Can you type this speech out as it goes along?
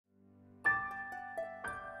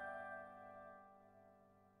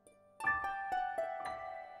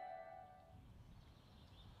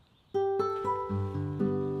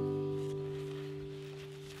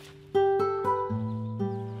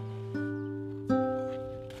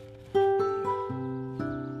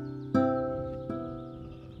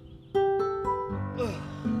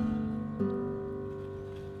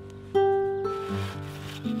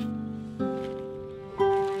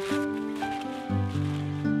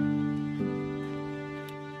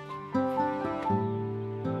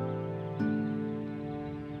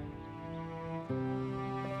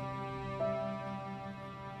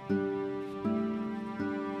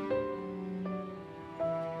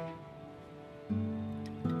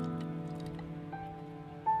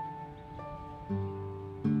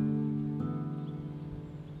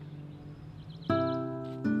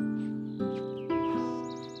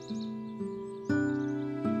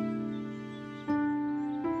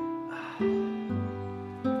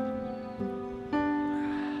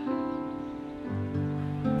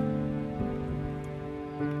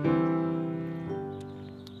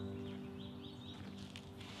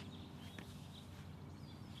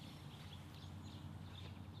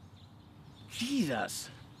Jesus!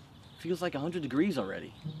 Feels like 100 degrees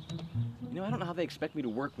already. You know, I don't know how they expect me to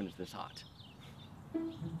work when it's this hot.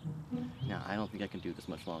 No, I don't think I can do this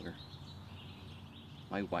much longer.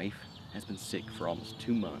 My wife has been sick for almost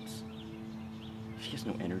 2 months. She has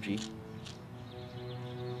no energy.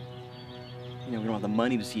 You know, we don't have the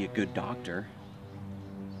money to see a good doctor.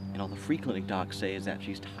 And all the free clinic docs say is that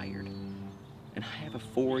she's tired. And I have a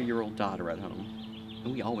 4-year-old daughter at home.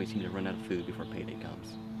 And we always seem to run out of food before payday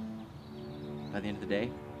comes. By the end of the day,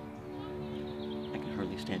 I can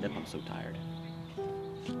hardly stand up, I'm so tired.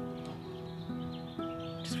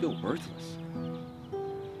 I just feel worthless.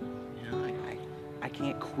 You know, I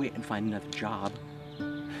can't quit and find another job.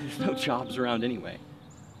 There's no jobs around anyway.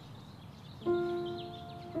 I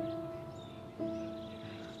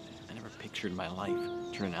never pictured my life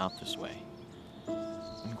turning out this way.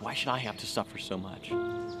 I mean, why should I have to suffer so much?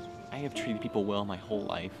 I have treated people well my whole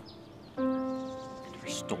life. I've never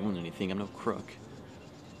stolen anything, I'm no crook.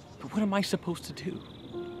 But what am I supposed to do?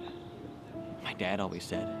 My dad always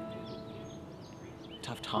said,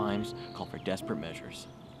 tough times call for desperate measures.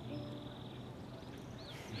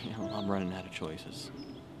 You know, I'm running out of choices.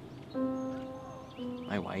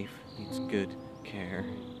 My wife needs good care,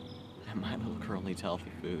 and my little girl needs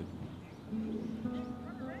healthy food.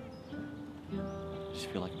 I just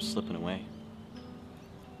feel like I'm slipping away.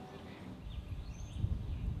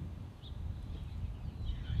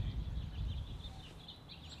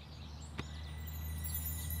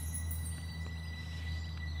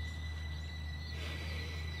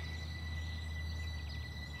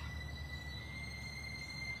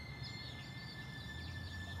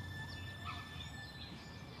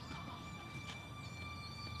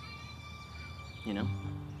 You know,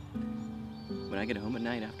 when I get home at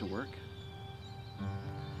night after work,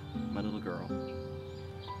 my little girl,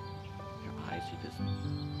 her eyes,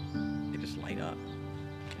 they just light up.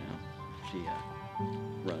 You know, she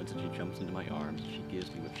runs and she jumps into my arms and she gives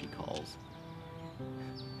me what she calls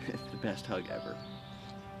the best hug ever.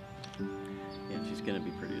 Yeah, she's gonna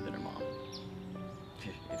be prettier than her mom,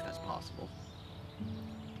 if that's possible.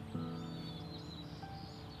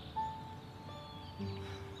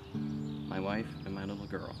 My wife and my little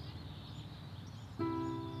girl,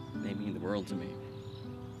 they mean the world to me.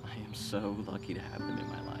 I am so lucky to have them in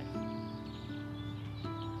my life.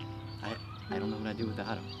 I don't know what I'd do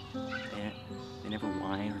without them. They never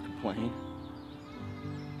whine or complain.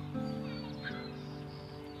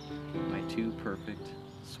 My 2 perfect,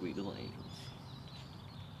 sweet little angels.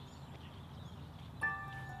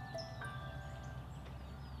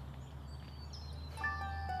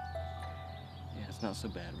 Yeah, it's not so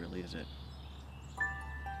bad, really, is it?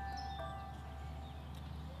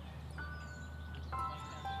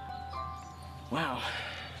 Wow,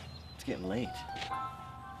 it's getting late.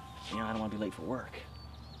 You know, I don't want to be late for work.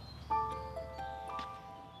 I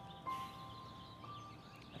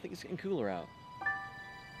think it's getting cooler out.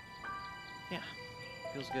 Yeah,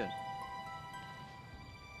 feels good.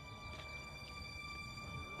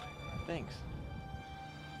 Thanks.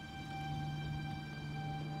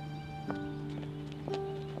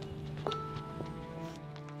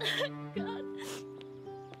 God.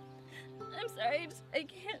 I'm sorry, I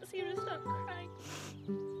can't seem to stop crying.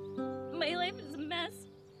 My life is a mess.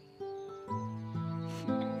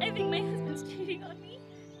 I think my